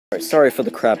Sorry for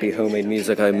the crappy homemade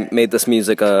music. I made this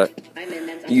music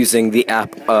using the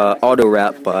app Auto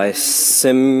Rap by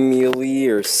Simuli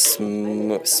or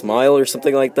Smile or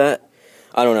something like that.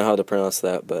 I don't know how to pronounce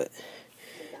that, but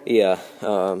yeah.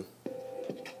 I'm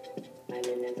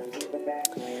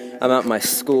at my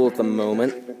school at the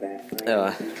moment.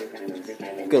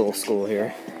 Good old school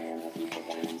here.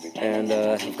 And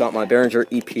I've got my Behringer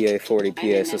EPA-40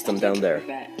 PA system down there.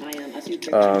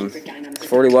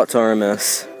 40 watts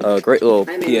RMS, great little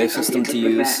PA system to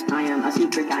use.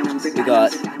 We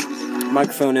got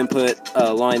microphone input,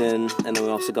 line in, and then we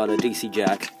also got a DC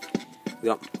jack. We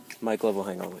got mic level,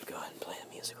 hang on, we go ahead and play the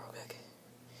music real quick.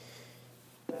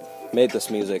 Made this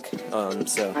music, and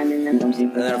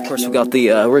then of course we got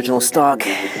the original stock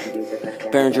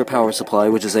Behringer power supply,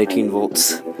 which is 18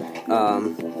 volts.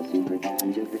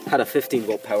 Had a 15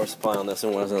 volt power supply on this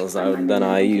and wasn't as loud. Then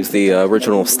I used the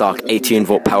original stock 18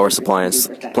 volt power supply and it's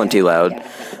plenty loud.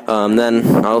 Then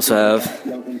I also have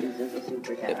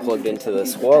it plugged into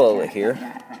this wall outlet here.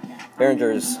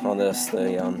 Behringer's on this.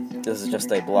 This is just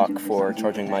a block for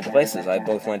charging my devices. I have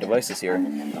both my devices here,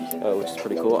 which is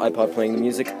pretty cool. iPod playing the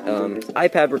music,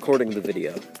 iPad recording the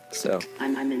video. So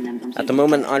at the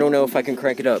moment, I don't know if I can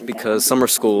crank it up because summer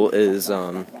school is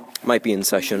might be in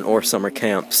session, or summer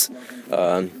camps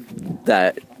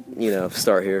that,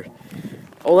 start here.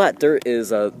 All that dirt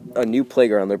is a new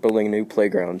playground. They're building a new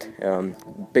playground,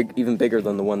 even bigger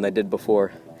than the one they did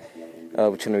before,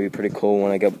 which is going to be pretty cool.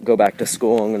 When I go back to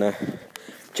school, I'm going to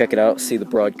check it out, see the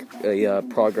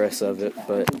progress of it,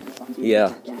 but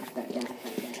yeah,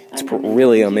 it's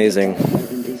really amazing.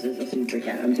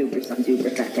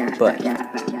 But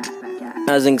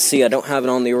as you can see, I don't have it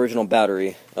on the original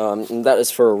battery, and that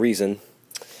is for a reason.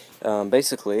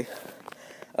 Basically,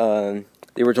 the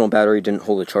original battery didn't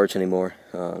hold a charge anymore,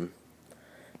 so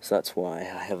that's why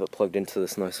I have it plugged into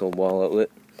this nice old wall outlet.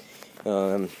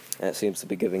 And it seems to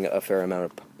be giving a fair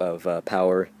amount of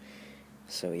power,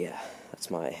 so yeah, that's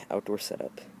my outdoor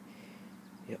setup.